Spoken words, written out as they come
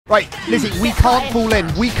Right, Lizzie, we can't fall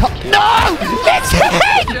in. We can't. No! Lizzie!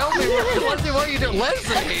 Tell me what you do,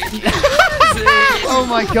 Lizzie. Oh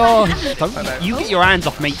my god. Don't you get your hands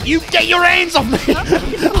off me. You get your hands off me.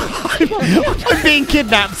 I'm being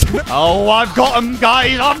kidnapped. Oh, I've got him,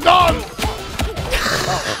 guys. I've got him.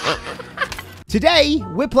 Today,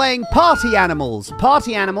 we're playing Party Animals.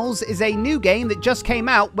 Party Animals is a new game that just came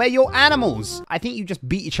out where you're animals. I think you just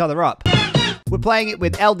beat each other up. We're playing it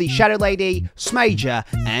with LDShadowLady, Smajor,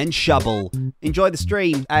 and Shubble. Enjoy the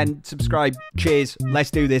stream and subscribe. Cheers. Let's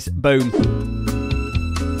do this. Boom.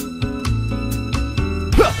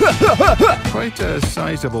 Quite a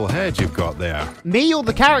sizable head you've got there. Me or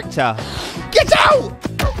the character? Get out!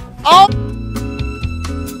 Oh!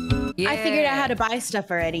 Yeah. I figured out how to buy stuff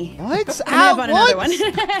already. What? I bought another one. Do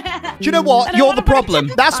you know what? You're the problem.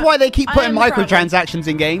 That's why they keep putting microtransactions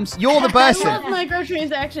in games. You're the person. I love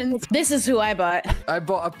microtransactions. This is who I bought. I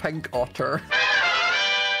bought a pink otter.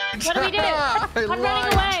 What do we do? I'm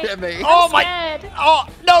running away. Jimmy. Oh my! Scared. Oh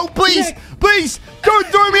no! Please, please, don't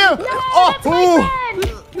throw me out! No, Oh, that's my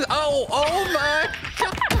friend. Oh my God.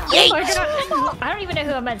 Oh my God. I don't even know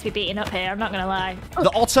who I'm meant to be beating up here. I'm not gonna lie.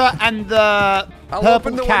 the otter and the I'll purple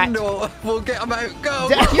open the cat. window. We'll get them out. Go.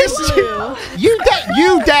 You dare!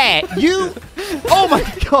 You dare! You! Oh my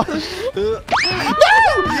God! No!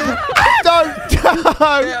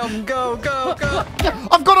 Don't! Go.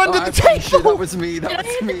 I've got under the Sure table. that was me. That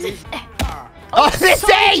was me. Oh,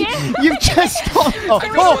 Lizzie! You've just got.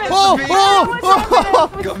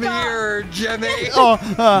 Come here, Jimmy.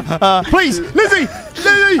 Please, Lizzie!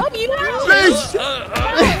 Lizzie! Please!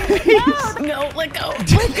 No, let go.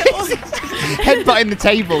 Headbutting the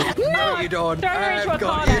table. No, you don't. Throw her into a I've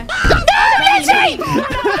got corner. you. Lizzie!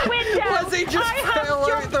 Lizzie just fell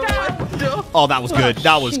out the window. Oh, that was good.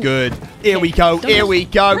 That was good. Here we go. Here we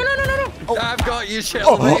go. No. I've got you,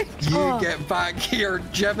 Shelby. You get back here,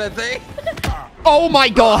 Jimothy. Oh my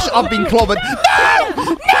gosh, I've been clobbered.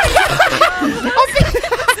 No!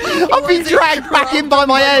 I've been dragged back in by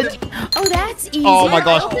my head. Oh, that's easy. Oh my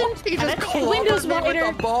gosh. He just Windows clobbered me with wider.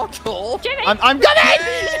 a bottle. Jimmy. I'm coming!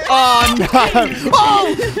 Oh no!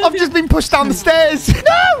 Oh! I've just been pushed down the stairs.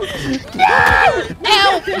 No! No!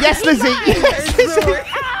 Ow! Yes, Lizzie. Yes, Lizzie.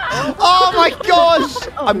 Oh my gosh!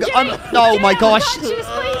 Oh my gosh!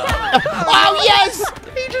 Oh yes!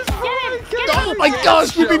 Oh my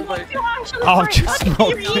gosh! We've been. Oh, just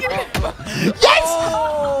not. Yes!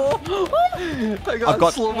 I've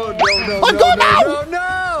got slow-mo.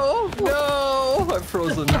 No! I'm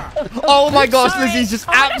frozen. Oh my gosh! Lizzie's just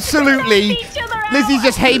absolutely. Lizzie's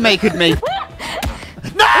just haymakered me.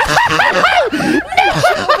 No!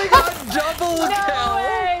 We got double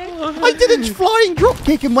kill. I did a flying drop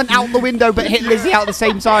kick and went out the window, but hit Lizzie out at the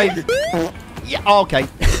same time. Yeah. Oh, okay.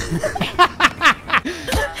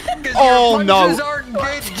 Oh no! Your punches aren't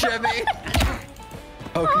good, Jimmy.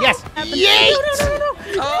 Okay. Yes. Yeet!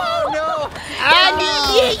 Oh no! And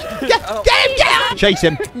yeet! Get him! Chase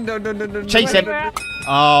him! No. Chase him!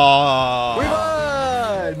 Oh. We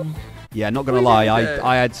won! Yeah, not gonna lie,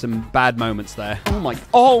 I had some bad moments there.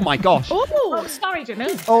 Oh my gosh! Oh, sorry, Jimmy.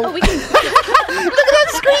 Oh, We can. look at that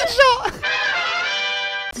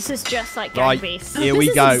screenshot! This is just like Gang Right, Beasts. here This we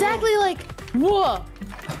is go. exactly like. Whoa.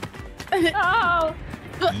 Oh.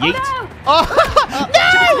 Yeet! Oh, Oh,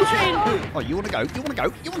 no! Oh, you wanna go? You wanna go?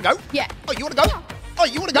 You wanna go? Yeah. Oh, you wanna go? Oh,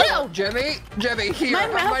 you wanna go? No. Jimmy, here, My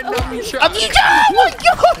have my mouth nunchuck. Have you done? Oh my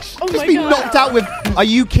gosh! Oh Just my been God. knocked out with. Are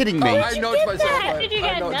you kidding me? I knocked myself that? out. Did you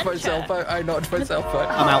get I knocked a myself nunchuck? out. I knocked myself out.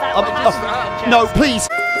 I'm out. That No, please.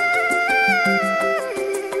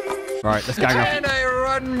 Right, let's gang And up. I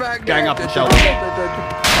run back Gang down up the to- shelf.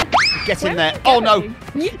 Get in there. Oh no.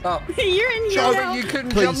 Oh, You're in here Shelby, now. you couldn't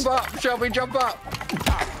Please. jump up. Shelby, jump up.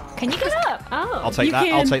 Can you get up? Oh. I'll take You that.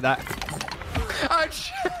 I'll can. take that. I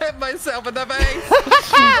hit myself in the face.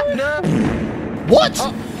 No. What?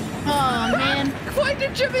 Oh man. Why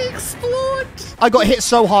did Jimmy explode? I got hit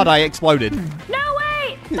so hard I exploded. No,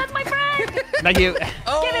 wait. That's my friend. Thank you.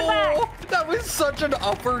 Oh, Give it back. that was such an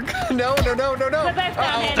upper. No. We're both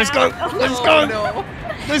down here Let's now. go. Let's Oh, go. no.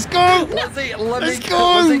 Let's go. Lizzie, let Let's me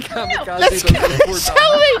go. Lizzie, kamikaze Let's them go. before we're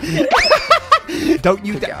Shelby. Don't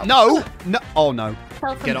you dare. No. No. Oh no.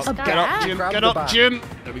 Fell from Get the up. sky. Get up, Jim. Grab Get the up, back. Jim.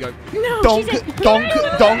 There we go. No. Donk. she's in- Donk.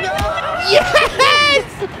 Donk. Yes.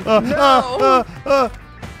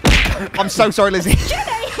 I'm so sorry, Lizzie.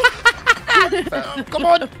 Come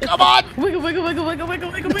on. Come on. Wiggle. No.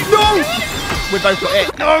 We both got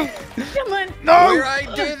it. No. Come on. No. Where I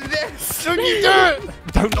did this. Don't you do it.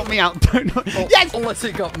 Don't knock me out. Don't knock. Yes.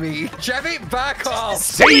 Lizzie got me. Jimmy, back off.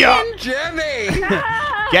 See ya. Jimmy.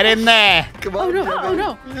 Get in there. Come on, Oh no! Jimmy. Oh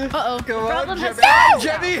no! Uh-oh. Come on, Problem Jimmy. has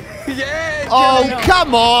Jimmy. Yeah. Oh, Jimmy.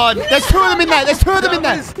 come on. There's 2 of them in there. There's 2 of them in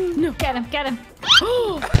there. Get him, get him.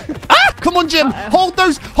 Ah, come on, Jim. Hold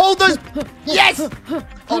those. Hold those. Yes.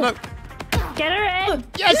 Oh, no. Get her in.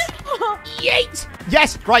 Yes. Yeet.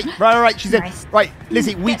 Yes. Right. She's Nice. in. Right.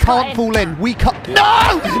 Lizzie, we Get can't in. fall in. We can't.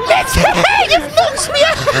 No. Lizzie, you've knocked me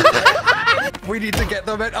out. We need to get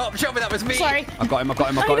them in. Oh, show me that was me. Sorry. I've got him. I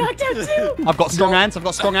knocked out too. I've got strong hands. Get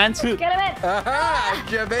him in. Aha,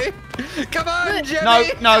 Jimmy. Come on,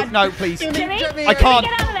 Jimmy. No, please. Jimmy, Jimmy. I can't.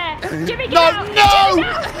 Get out of there. Jimmy, get No, out. no,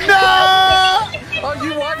 no. Oh,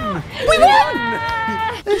 you won. We won.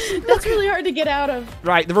 That's really hard to get out of.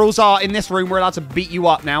 Right, the rules are in this room, we're allowed to beat you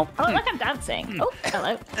up now. Oh, look, I'm dancing. Oh,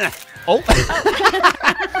 hello. Oh.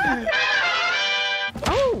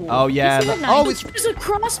 Oh, yeah. this is a Oh, nice- There's a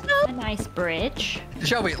crossbow. a nice bridge.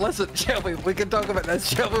 Shelby, listen, Shelby, we can talk about this.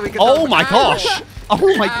 Shelby, we can talk Oh about my Ow. gosh.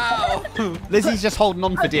 Oh my. Ow. Lizzie's just holding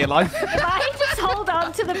on for dear life. If I just hold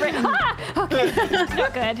on to the bridge. Ah, okay, that's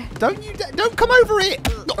not good. Don't come over it.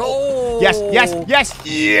 Oh. Yes.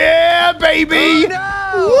 Yeah, baby.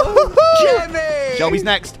 Oh, no. Jimmy. Shelby's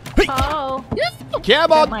next. Hey, Oh, come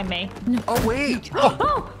don't on. mind me. Oh, wait.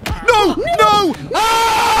 Oh, No.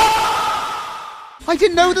 I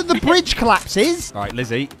didn't know that the bridge collapses. All right,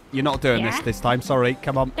 Lizzie, you're not doing Yeah? this time. Sorry.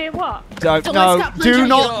 Come on. do what? Don't. So No. let's stop Do punching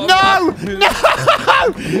not. you. No.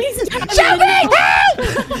 Shelby, help!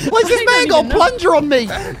 What's this man got a plunger on me?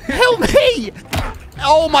 Help me!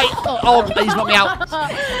 Oh my! Oh, please knock me out.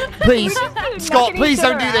 Please, Scott, please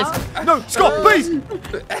don't do this. No, Scott, please.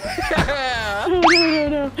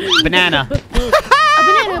 No. Banana. A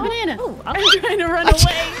banana. Ooh, I'm trying to run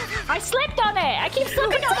away. I slipped on it. I keep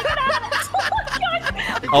slipping on the bananas. Oh my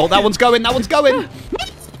god. Oh, that one's going. That one's going.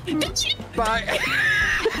 Bye.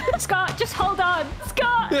 Scott, just hold on.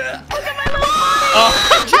 Scott, look at my little Oh.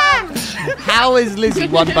 How has Lizzie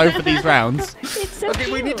won both of these rounds? body. It's so Okay,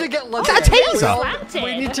 we cute. need to get Lizzie Is that a out. taser?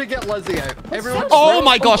 We need to get Lizzie out. Everyone. Oh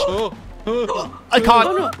my gosh! I can't.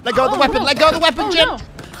 Oh, no. Let go of the weapon. Let go of the weapon, Oh, Jim. no.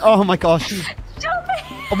 Oh my gosh.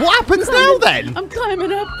 Jimmy, What happens now then? I'm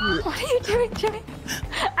climbing up. what are you doing, Jimmy?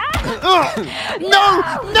 No!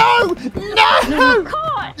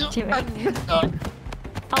 Caught. Jimmy.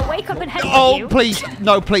 I'll wake up and head with Oh, you. please.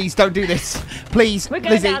 No, please, don't do this. Please, We're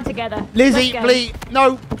going Lizzie. down together. Lizzie, Let's go. please.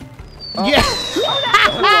 No. Yeah.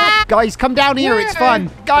 Guys, come down here. It's fun.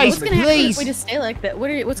 Guys, What's gonna happen please. if we just stay like that?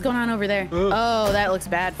 What's going on over there? Oh, that looks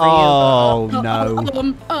bad for Oh, you. no.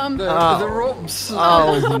 The ropes.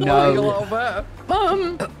 Oh, A no. little bit.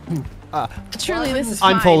 Truly, this is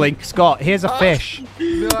I'm fine. falling. Scott, here's a fish.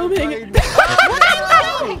 No, I'm fine.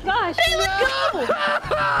 Oh my gosh.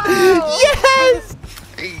 Yes!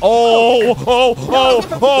 Oh.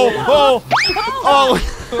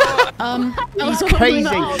 He's crazy.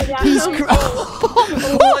 no. He's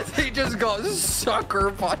Lizzie just got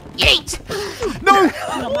sucker punched. Yeet! No!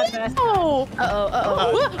 Not my first. Oh.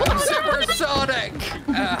 Uh-oh. Supersonic.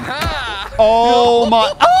 Aha. Oh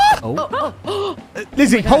my! Oh.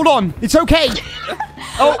 Lizzie, hold on. It's okay.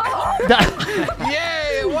 Oh.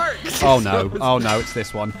 Yay, it works. Oh no! Oh no! It's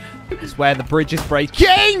this one. It's where the bridge is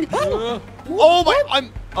breaking. Oh my!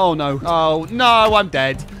 Oh no! Oh no! I'm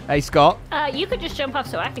dead. Hey Scott. You could just jump off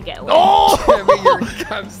so I could get away. Oh! Jimmy,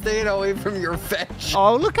 I'm staying away from your fish.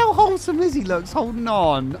 Oh, look how wholesome Lizzie looks. Holding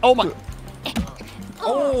on. Oh my!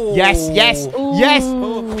 Oh. Yes!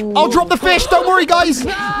 I'll drop the fish. Don't worry, guys.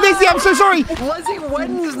 Lizzie, I'm so sorry. Lizzie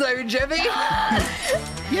wins now, Jimmy.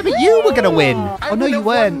 Yeah, but you were gonna win. I Oh no, would you have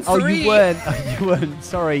weren't. won Oh, you 3. weren't. Oh, you weren't.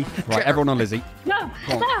 Sorry. Right, everyone on Lizzie. No.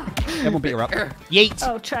 Everyone beat her up. Yeet.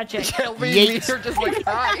 Oh, tragic. Shelby, Yeet. you're just like,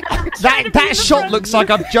 hi. That shot looks like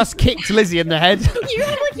I've just kicked Lizzie in the head. You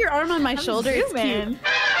have like your arm on my shoulder. It's cute. Man.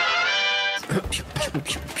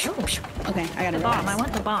 Okay, I gotta Bomb. I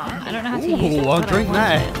want the bomb. I don't know how to use it. Oh, I'll but I drink want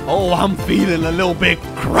that. Oh, I'm feeling a little bit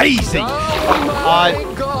crazy. Oh my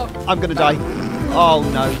God. I'm gonna die. Oh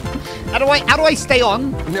no. How do I stay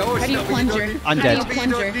on? No, How do you Shelby, plunger? I'm How dead. do you You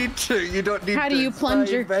don't plunger? need to. You don't need to. How do you It's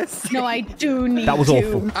plunger? my best. No, I do need That was to.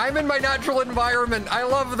 awful. I'm in my natural environment. I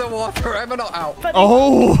love the water. I'm not out.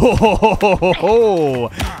 Oh.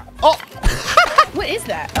 Oh. What is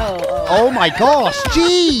that? Oh. Oh my gosh.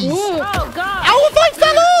 Jeez. Oh God. How have I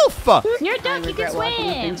fell off? You're a duck. You can Regret walking up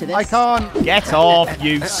swim. into this. I can't. Get off,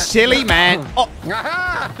 you silly man. Oh,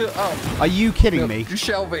 Aha! Oh, are you kidding me?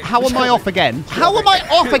 Shelby. How am I off again? How am I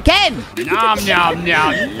off again? Nom nom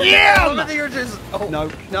nom. Shelby, you're just. Oh. No.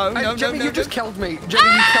 Jimmy, you just killed me. Jimmy,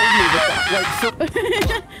 you killed me with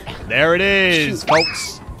that. Like, There it is,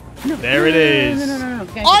 folks. There it is. No.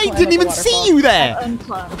 I didn't even see you there.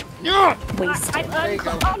 Unplug. Yeah. I'm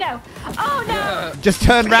unplugged. Oh no. Oh no. Just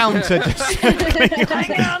turn round to just.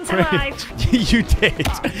 Hang on to life. You did.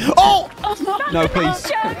 Oh! No,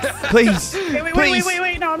 please. Please.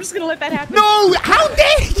 Wait. No, I'm just gonna let that happen. No! How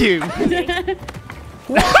dare you?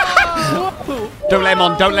 Don't let him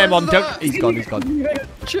on. Don't let him on. Don't. He's gone. He's gone.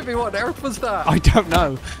 Jimmy, what on earth was that? I don't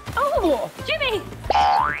know. Oh, Jimmy.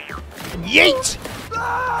 Yeet!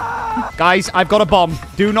 Guys, I've got a bomb.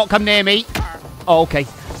 Do not come near me. Oh, okay.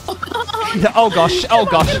 Oh gosh. Oh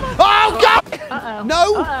gosh. Oh god! Uh-oh.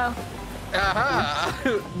 No!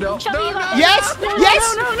 Uh-oh. No. Shelby, you got- Yes! No.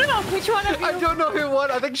 Yes! No. Which one of you? I don't know who won.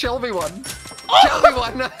 I think Shelby won. Shelby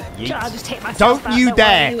won. I'll just take myself Don't back, you worry.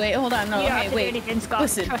 dare! Wait, hold on. No, You don't have okay, to do wait. anything, Scott.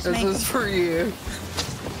 Listen. Trust This me. is for you.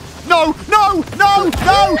 No! No! No!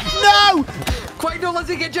 No! No! Quick, no,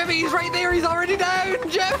 Lizzie, get Jimmy. He's right there. He's already down.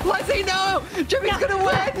 Lizzie, no. Jimmy's going to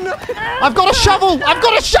win. I've got a shovel! I've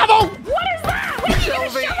got a shovel! What is that? What are you gonna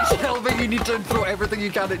shovel? Shelby, you need to throw everything you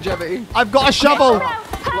can at Jimmy. I've got a shovel!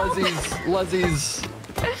 Lizzie's.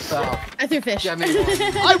 Oh, I threw fish. Jimmy won.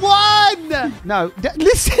 I won! No,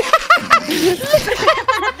 listen.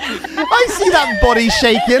 I see that body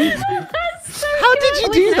shaking. How did you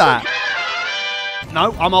do that?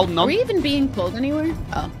 No, I'm holding Are on. we even being pulled anywhere?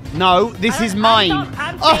 Oh. No, this is mine. I'm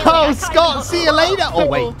Oh, failing. I can't Scott, even- see you later. Oh,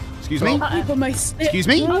 wait. Excuse me? People, my Excuse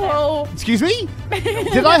me? Whoa. Excuse me?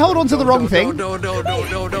 Did I hold on to the wrong thing? No.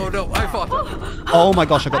 I fought him. Oh my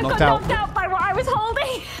gosh, I got I knocked got out. knocked out by what I was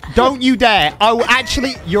holding. Don't you dare. Oh,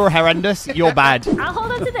 actually, you're horrendous. You're bad. I'll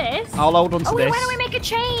hold on to this. I'll hold on to Oh, wait, this. why don't we make a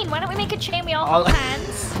chain? Why don't we make a chain? We all I'll- hold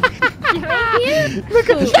hands. Look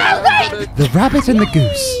at the rabbit and the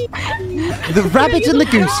goose. The rabbit and the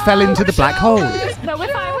goose fell into the black hole. No,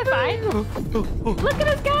 we're fine. Look at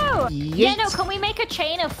us go. Yeah, no, Yeet. can we make a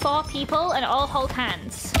chain of 4 people and all hold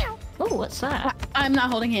hands? Oh, what's that? I'm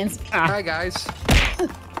not holding hands. Hi, guys.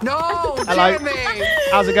 No, Hello. Jimmy.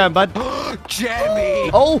 How's it going, bud? Jimmy.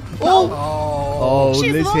 Oh. Oh. Oh,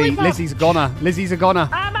 She's Lizzie. lollipop. Lizzie's a goner. Lizzie's a goner.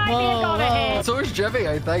 I might be a goner here. So is Jimmy,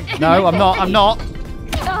 I think. No, I'm not. I'm not.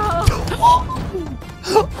 Oh.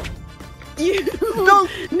 You.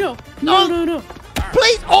 No. No.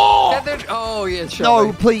 Please. Oh. And then, oh, yeah, No,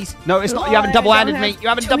 Shelby. please. No, it's not. You haven't Don't double-handed have me. You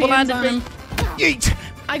haven't 2 double-handed hands me. on Yeet.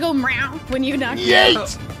 I go meow when you knock me.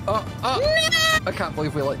 Yeet. I can't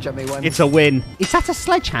believe we let Jimmy win. It's a win. Is that a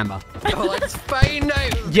sledgehammer? Oh, it's fine now.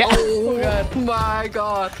 Yeah. Oh, my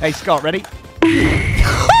God. Hey, Scott, ready? She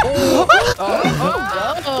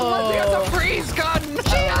has a freeze gun.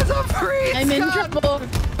 She has a freeze I'm in gun. trouble.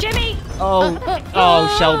 Jimmy. Oh,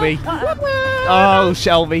 Shelby. Oh,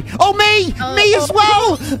 Shelby. Oh, me! Me as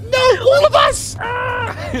well! No, all of us!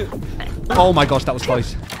 Oh my gosh, that was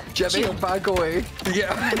close. Jimmy, back away.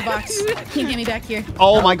 Yeah. The box. Can't get me back here.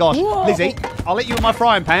 Oh my gosh. Lizzie, I'll let you in my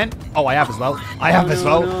frying pan. Oh, I have as well. I have as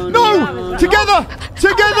well. No! Together!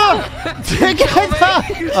 Together! Together!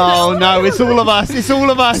 Oh no, it's all of us. It's all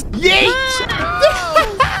of us. Yeet!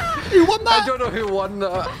 Who won I that? don't know who won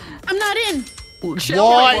that. I'm not in. Shelby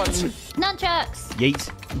What? won. Nunchucks. Yeet.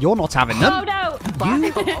 You're not having Oh them. no.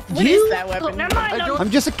 Back off. What is that weapon? Never mind. I don't- I'm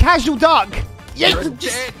just a casual duck. You're Yeet!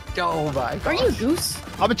 dead. Oh, my God. Are you a goose?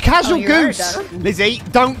 I'm a casual Oh, you are a goose. duck. Lizzie,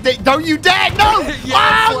 don't you dare! No!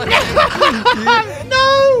 Yes, Oh,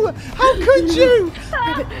 no! How could you?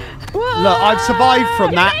 Look, I've survived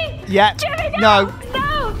from that. Jimmy! Yeah. Jimmy, No.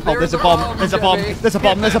 No. Oh, there's a bomb. There's a bomb. Jimmy. There's a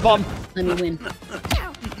bomb. There's a bomb. Let me win.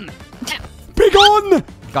 Big on!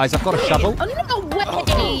 Guys, I've got a shovel. Oh, no way!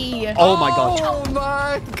 Oh my god. Oh,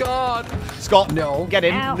 my God. Scott, No. get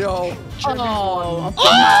in. Ow. No. Oh,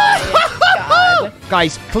 God.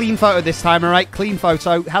 Guys, clean photo this time, all right? Clean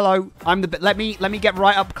photo. Hello. I'm the. Let me get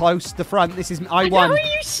right up close. The front. This is. I How won. are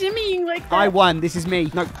you shimmying like that? I won. This is me.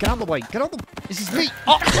 No, get out of the way. Get out of the. This is me.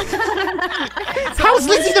 Oh. How's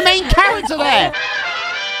Lizzie the main character there?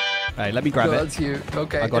 Hey, let me grab No, it. that's you.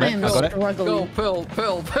 Okay. I got it. am I got it. Go, struggling.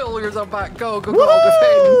 pull yourself back. Go, defend.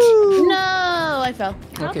 Woo! No, I fell.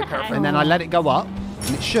 Okay, the heck? perfect. And then I let it go up,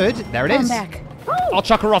 and it should. There it I'm is. back. I'll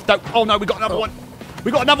chuck her off. Don't. Oh no, we got another one.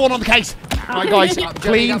 We got another one on the case. All right, guys. Jimmy,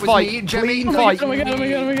 Clean that was me, fight. Jimmy. Clean Oh fight. Oh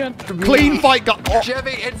my god. Clean fight. Oh.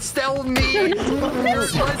 Jimmy, it's still me.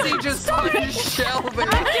 Lizzie just touched Shelby.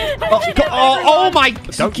 Oh my!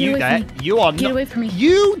 Don't Get you away dare! from me. You are Get not. away from me.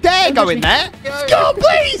 You dare go touch in me. there? Yeah, Go,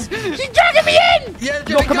 please! She's dragging me in! Yeah,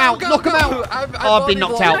 Jimmy, Knock him go, out! go, Knock him go. out! I've I've been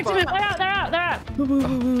knocked out. They're out.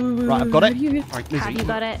 Right, I've got it. Right, Have Lizzie. you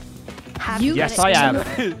got it? Have You- Yes, got I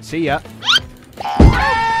it? am. See ya.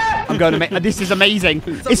 I'm going to make. This is amazing.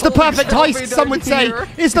 It's the holy perfect Shelby heist. Some would down say here.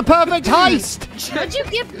 it's the perfect heist. How'd you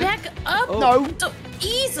get back up? No.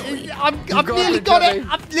 easily. I've got nearly it, got it.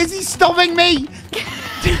 Jimmy. Lizzie's stopping me.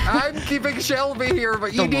 I'm keeping Shelby here,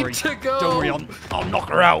 but you need to go. Don't worry, I'll knock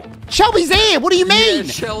her out. Shelby's here. What do you mean?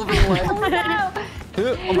 Yeah, Shelby left. Oh no.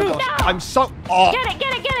 Oh my gosh, No. I'm so. Oh, Get it,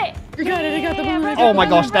 get it, get it. You got it. I got the balloon. I got oh the my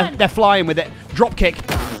balloon. gosh, they're flying with it. Drop kick.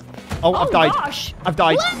 Oh, I've died. Gosh. I've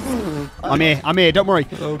died. I'm here. Don't worry.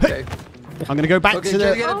 Okay. I'm gonna go back Okay, to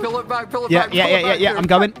get the. it, pull it back, pull it Yeah, back. pull it back yeah. here. I'm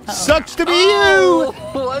going. Sucks to be Oh,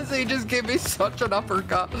 you, Leslie just gave me such an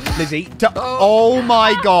uppercut. Lizzie. Oh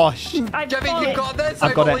my gosh. I Jimmy, got you it. got this.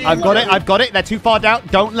 I've got it. believe I've got you. it. I've got it. They're too far down.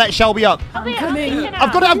 Don't let Shelby up. I'll be coming.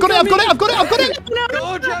 I've got it. I've got it. I've got it. I've got it. I've got it.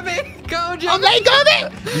 Go, Jimmy. Go, Jimmy. I'm letting go of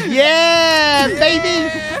it. Yeah, baby.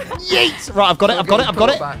 Yeet. Right, I've got it. I've got it. I've got pull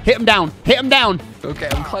it. it back. Hit him down. Hit him down. Okay,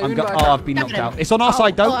 I'm climbing Oh, back I've up. been knocked Got him. out. It's on our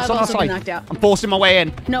side, though. It's I've on our also been side. knocked out. I'm forcing my way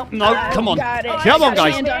in. Nope. No, come on. Got it. Come on, I got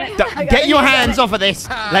guys. hand on it. D- I got Get it. your I got hands it. off of this.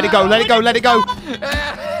 Let it go. Let it go. Let it go.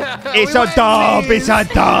 It's We a win, dub. please. It's a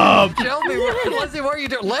dub. Shelby, Leslie, what are you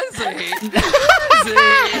doing? Leslie.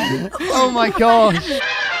 Leslie. Oh my gosh.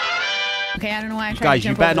 Okay, I don't know why I tried Guys, to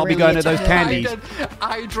you jump better over not be the going railing. to those It took candies.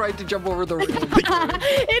 I tried to jump over the railing.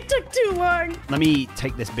 It took too long. Let me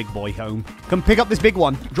take this big boy home. Come pick up this big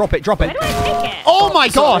one. Drop it. Drop Where it. do I take it? Oh my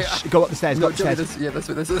sorry. gosh. Go up the stairs. Go up the Jimmy, stairs.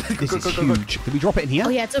 this is This go, is go, go, go. huge. Did we drop it in here? Oh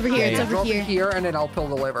yeah, it's over here. It's over Drop here. it here, and then I'll pull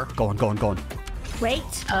the lever. Go on. Go on. Go on. Wait.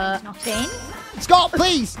 Not in. Scott,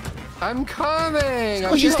 please. I'm coming.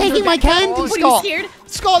 Oh, she's taking my candy, What, are you Scott. scared?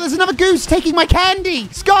 Scott, there's another goose taking my candy.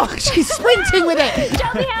 Scott, she's sprinting with it.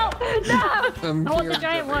 Shelby, help! No! I'm I want here, the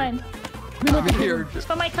giant Jimmy. one. I'm here. It's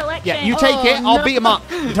for my collection. Yeah, you take it. I'll beat him up.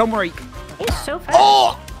 Don't worry. He's so fast.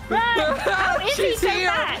 Oh! Run! How is he She's so here.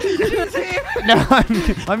 fast? She's here. No,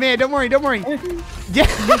 I'm here. Don't worry. Don't worry. Yeah.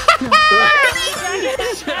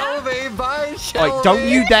 Shelby, bye, Shelby. Wait, don't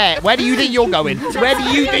you dare. Where do you think you're going? Where do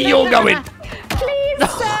you think you're going? Please,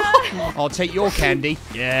 sir. I'll take your candy.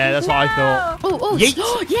 Yeah, that's what I thought. Oh, Yeet.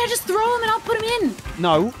 yeah, just throw him and I'll put him in.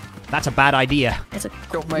 No, that's a bad idea. It's a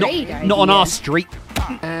Don't make great idea. Not on our street.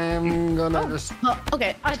 I'm gonna just. Oh,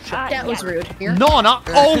 okay. That was rude. Here. Not on our...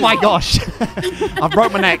 Oh my gosh. I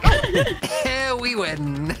broke my neck. We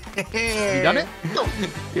win. You done it?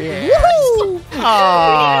 Yeah.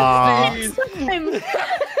 Ah.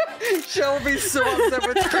 Shelby's so upset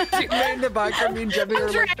with touching me in the back. I mean, Jimmy are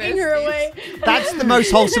like Dragging her besties. away. That's the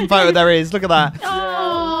most wholesome photo there is. Look at that.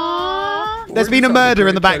 Aww. There's been a murder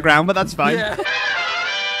in the background, but that's fine. Yeah.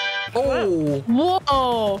 Oh.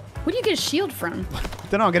 Whoa. Where do you get a shield from?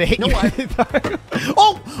 Don't know. I'm gonna hit you. I-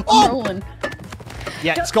 Oh! Oh! Roland.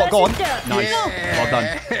 Yeah, Scott, go on. Yeah. Nice. Well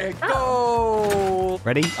done. Yeah. Go.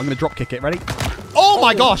 Ready? I'm gonna drop kick it. Ready? Oh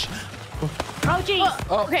my gosh! Oh, jeez.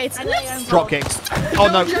 Oh. Okay, it's Drop kick. Oh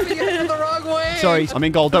no. Jimmy, you're in the wrong way. Sorry, I'm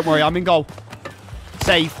in goal. Don't worry, I'm in goal.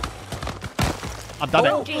 Save. I've done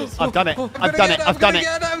Oh, it. jeez. I've done it. I'm I've gonna done get it. I've done it.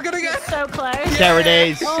 I'm gonna get. So close. There it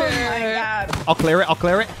is. Oh my god. I'll clear it. I'll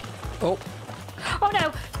clear it. Oh. Oh,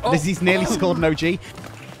 no. Lizzie's nearly scored an OG.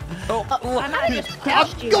 Oh. I might have just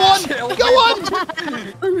dashed you. Go on. Shelby. Go on.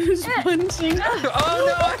 I'm just punching. Oh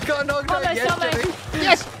no! I got knocked out. Almost, Yes, almost. Jimmy.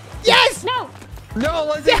 Yes. Yes. No. No,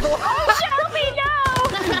 Leslie. Shelby, no.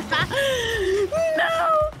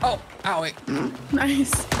 No. Oh, owie.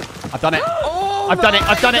 Nice. I've done it. Oh, I've done it.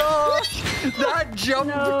 I've done it. gosh. That jump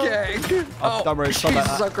kick. I've done it. Stop she's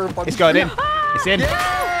that. sucker punch. It's going in. It's in.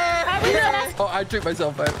 Yeah. Oh, I took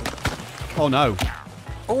myself out. Oh no.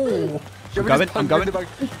 Oh. I'm going. I'm going. No.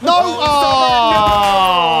 Oh,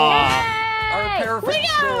 Oh. Our perfect We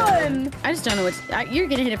storm. won. I just don't know what's. You're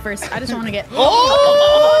gonna hit it first. I just want to get. Oh.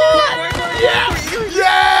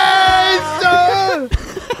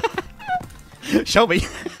 Yes. Shelby.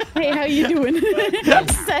 Hey, how you doing?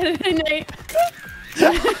 Saturday night.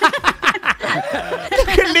 Look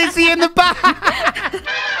at Lizzie in the back.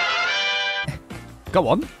 Go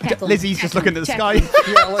on. Tackle. Lizzie's just looking at the sky.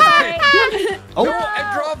 Yeah, Leslie. Oh. No,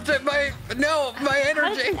 I dropped it. My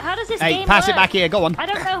energy. How does this Hey, game pass it work? back here. Go on. I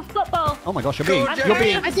don't know football. Oh my gosh, you're Go, being. Jimmy. You're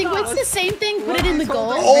being. I think it's the same thing. Put it in the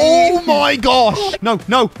goal. Oh my gosh. No,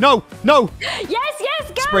 no, no, no. Yes,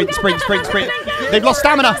 yes, go. Sprint, go, sprint, go, sprint, go, sprint. go, go, go. They've lost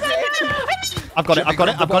stamina. Go, go, go. I've got it. I've got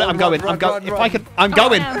it. I've got it. I'm going. I'm going. If I can, I'm Oh,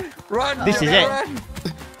 going. no. Run. This is Jimmy, it. run.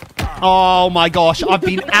 Oh my gosh. I've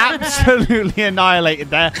been absolutely annihilated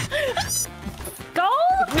there. Goal.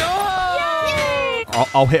 No. Yay.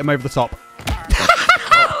 I'll hit him over the top.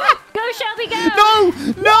 Go, Shelby, go. No,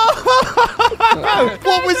 no.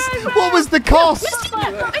 What was the cost?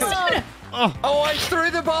 Oh, I threw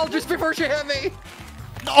the ball just before she hit me.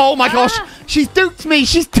 Oh my gosh. She's duked me.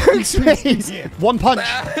 She's duked me. One punch.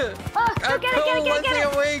 Oh, go get it, get it, get it, get it.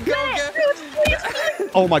 Away. Go get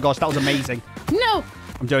it. Oh my gosh. That was amazing. No.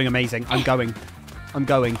 I'm doing amazing. I'm going. I'm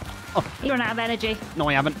going. You run out of energy. No,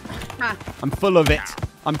 I haven't. Ah. I'm full of it.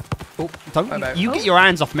 I'm. Oh, don't I'm you out. get your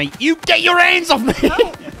hands off me. You get your hands off me.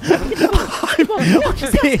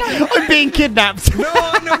 I'm being kidnapped. No.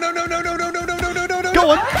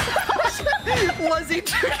 Go on. Lizzie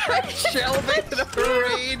took a Shelby in a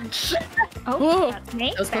rage. Oh, that's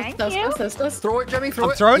me. Thank you. Throw it, Jimmy. Throw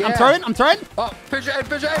I'm it. throwing. I'm Yeah. throwing. I'm throwing. Oh, push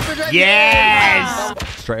it in. Yes.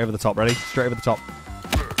 Straight over the top. Ready? Straight over the top.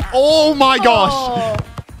 Oh my gosh.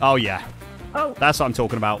 Oh yeah. Oh, That's what I'm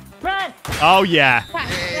talking about. run. Oh yeah.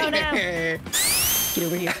 Oh, no. Get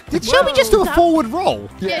over here. Did Shelby just do a forward roll?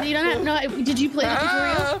 Yeah, you don't have. No, did you play the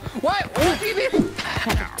tutorial? What? What do you mean?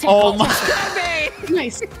 Oh my. Jimmy!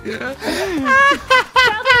 Nice.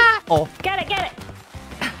 Oh, Get it.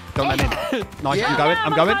 don't let me. Nice. Yeah.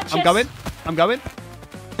 I'm going. I'm going. I'm going. I'm going.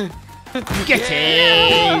 Get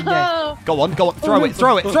in. Oh. Go on. Go on. Throw it.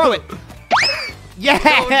 Throw it. Throw it. Yes.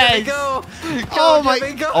 Go, Oh my.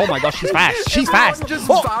 Jimmy, go. Oh my gosh. She's fast. She's Everyone fast. Just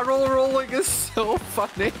Oh. barrel rolling is so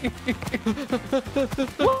funny.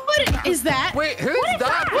 What is that? Wait, who's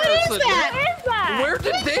that? What is person? that? What is that? Where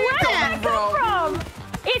did they Where did come that come from?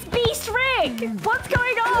 It's Beast Rick. What's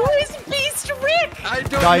going on? Who is Beast Rick? I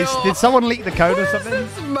don't Guys, know. did someone leak the code or Where something?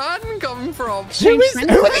 does this man come from? Who are these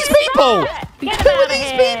people? Get Who him are out of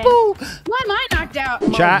these here. people? Why am I knocked out?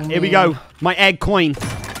 Chat, here we go. My egg coin.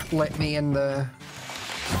 Let me in the.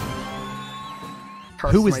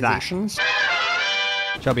 Who is that? Customizations.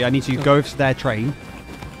 Shelby, I need you to go to their train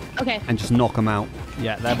Okay. and just knock them out.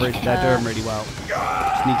 Yeah, they're doing really well.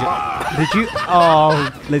 Just need you. Did you?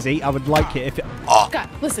 Oh, Lizzie, I would like it if it. Oh, Scott,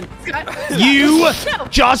 listen. Scott. you No.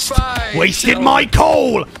 just Bye, wasted Shelby. my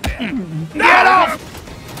coal. Get off!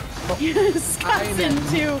 Scott's in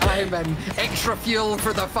too. I'm in. Extra fuel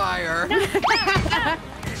for the fire.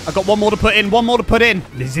 I've got one more to put in. One more to put in.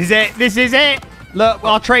 This is it. This is it. Look,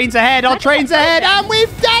 our train's ahead. Our train's ahead, and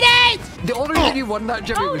we've done it. The only reason you won that,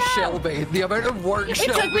 Jimmy, was Shelby. The amount of work It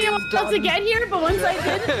Shelby took me a has while to done. get here, but once I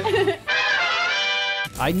did.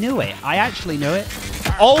 I knew it. I actually knew it.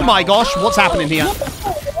 Oh my gosh, what's happening here?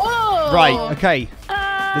 Whoa. Right. Okay.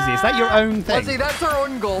 Lizzie, is that your own thing? Lizzie, that's our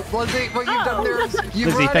own goal. Lizzie, what you've done there is you've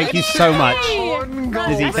Lizzie, run thank you into so your much. own goal.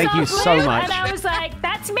 Lizzie, I thank saw you so blue, much. And I was like,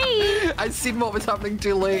 that's me. I seen what was happening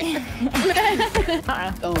too late.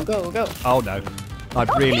 Go. Oh no. I've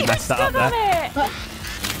really messed that up there.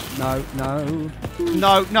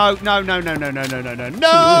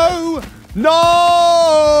 No.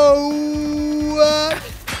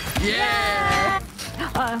 Yeah.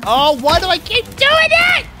 Oh, why do I keep doing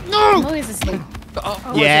it? No. Always the same.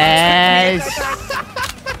 Oh, Yes.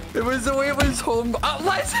 it was the way it was home. Oh,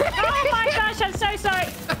 Lizzie. Oh my gosh, I'm so sorry.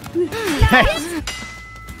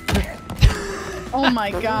 Oh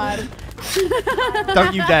my god.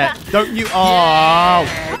 Don't you dare. Don't you. Oh.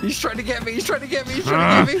 He's trying to get me. He's trying to get me. He's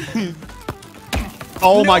trying to get me.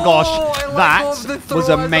 Oh my No, gosh. I let go That of the throw was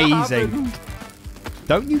as it amazing. happened.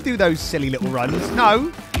 Don't you do those silly little runs.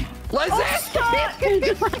 No. Lizzie.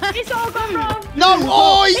 It's all gone wrong. No.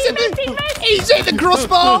 Oh, he's in the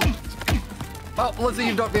crossbar. Oh, Lizzie,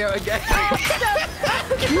 you've knocked me out again.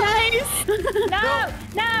 Nice.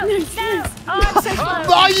 No. Oh, I'm so close.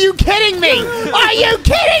 Are you kidding me? Are you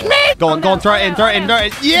kidding me? Go on, throw it in.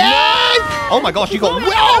 Yes! Oh my gosh, you got.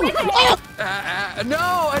 Whoa!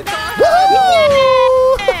 No, I thought.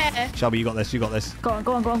 Woo! Shelby, you got this. Go on.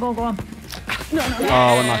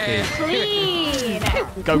 Oh, unlucky. Clean.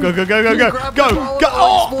 Go. Grab the ball, Go. it'll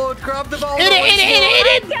Oh! explode. Grab the ball. Hit it'll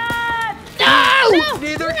it. God. No!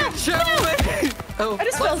 Neither can Shelby. Oh, I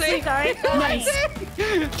just fell Lizzie. asleep. Sorry. Nice.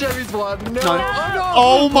 Jimmy's won. No. No. Oh, no.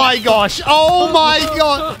 Oh my gosh. Oh my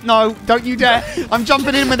god. No, don't you dare. I'm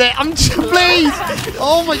jumping in with it. Please.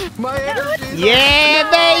 Oh my. My energy. Yeah,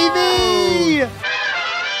 baby.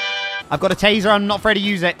 I've got a taser. I'm not afraid to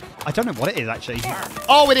use it. I don't know what it is, actually.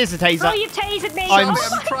 Oh, it is a taser. Oh, you tasered me. I'm I'm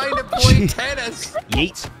trying to play tennis.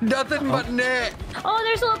 Yeet. Nothing but net. Oh,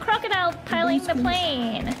 there's a little crocodile piloting the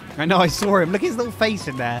plane. I know, I saw him. Look at his little face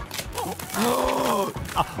in there. Oh.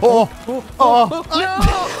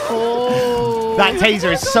 No. That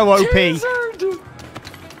taser is so OP. Tasered.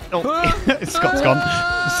 Oh, Scott's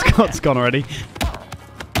gone. Scott's gone already.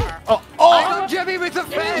 I got Jimmy with the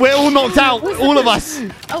fence. We're all knocked out. All of us.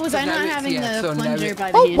 Oh, was I now not it's- having yeah, the so now plunger it-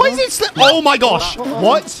 by the Oh, handle? why is it slip? Oh my gosh.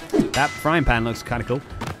 What? That frying pan looks kind of cool.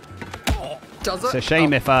 Does It's it? a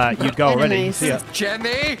shame if you'd go already. Nice. See ya.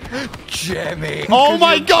 Jimmy. Oh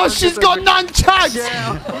my gosh, she's got nunchucks.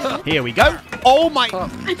 Yeah. Here we go. Oh my.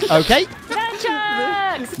 Okay.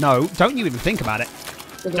 Nunchucks. No, don't you even think about it.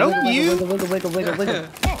 Don't you? Wiggle.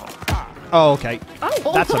 Oh, okay.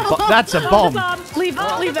 Oh, That's a bomb. Leave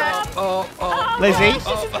that. Oh. Lizzie.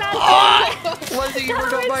 This is bad. Lizzie, you were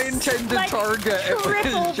not my intended like target. It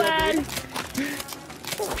triple was Jimmy. bad.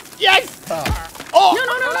 Yes! Oh.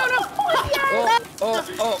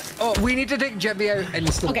 Oh! Oh, we need to take Jimmy out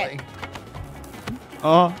instantly. Okay.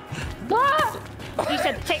 Oh. Ah! You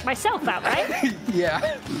said take myself out, right?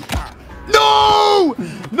 Yeah. No!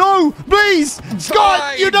 No! Please! Scott,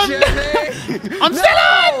 Die, you don't... Jimmy! I'm still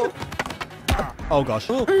in! Oh, gosh.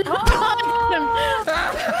 Oh.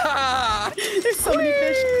 There's so many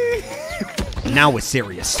fish. Now we're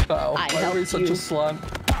serious. Oh, I why are we helped such you. a slant?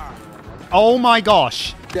 Oh, my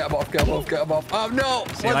gosh. Get him off, get him off, get him off. Oh, no!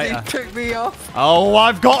 See you Lizzie later. took me off. Oh,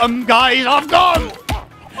 I've got him, guys. I've got him.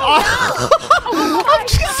 I'm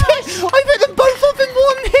just... I hit them both up in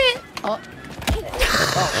one hit.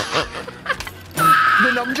 The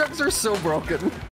nunchucks are so broken.